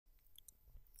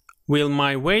Will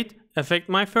my weight affect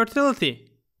my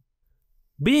fertility?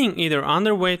 Being either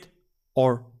underweight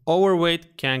or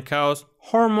overweight can cause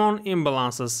hormone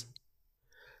imbalances.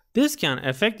 This can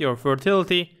affect your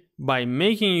fertility by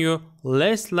making you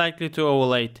less likely to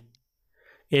ovulate.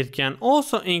 It can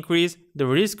also increase the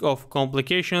risk of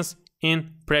complications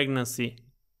in pregnancy.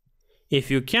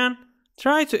 If you can,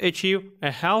 try to achieve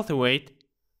a healthy weight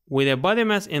with a body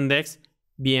mass index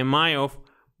BMI of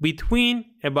between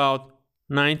about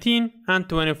 19 and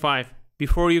 25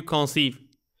 before you conceive.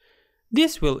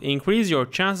 This will increase your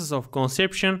chances of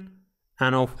conception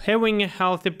and of having a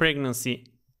healthy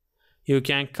pregnancy. You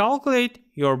can calculate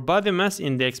your body mass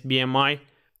index BMI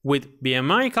with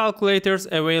BMI calculators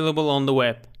available on the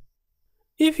web.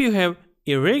 If you have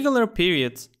irregular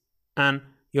periods and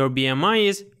your BMI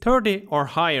is 30 or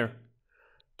higher,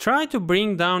 try to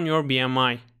bring down your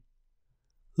BMI.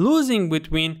 Losing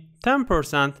between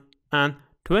 10% and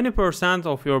 20%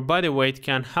 of your body weight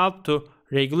can help to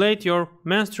regulate your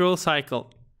menstrual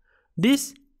cycle.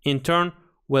 This, in turn,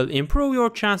 will improve your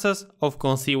chances of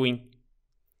conceiving.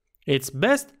 It's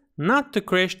best not to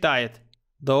crash diet,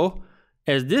 though,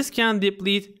 as this can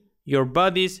deplete your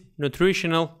body's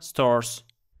nutritional stores.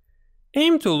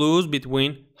 Aim to lose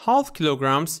between half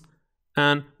kilograms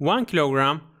and 1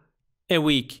 kilogram a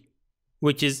week,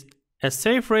 which is a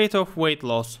safe rate of weight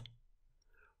loss.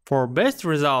 For best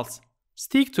results,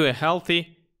 stick to a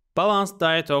healthy, balanced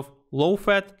diet of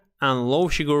low-fat and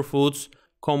low-sugar foods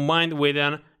combined with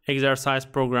an exercise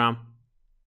program.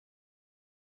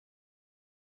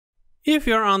 If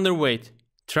you're underweight,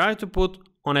 try to put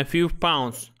on a few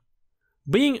pounds.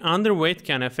 Being underweight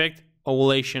can affect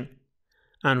ovulation,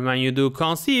 and when you do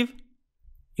conceive,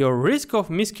 your risk of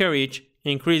miscarriage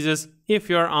increases if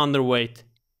you're underweight.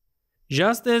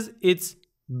 Just as it's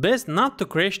best not to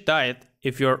crash diet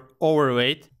if you're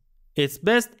overweight, it's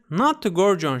best not to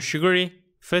gorge on sugary,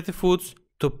 fatty foods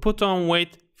to put on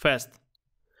weight fast.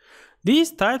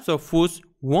 These types of foods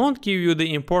won't give you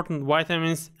the important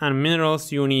vitamins and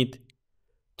minerals you need.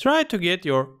 Try to get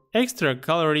your extra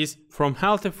calories from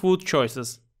healthy food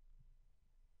choices.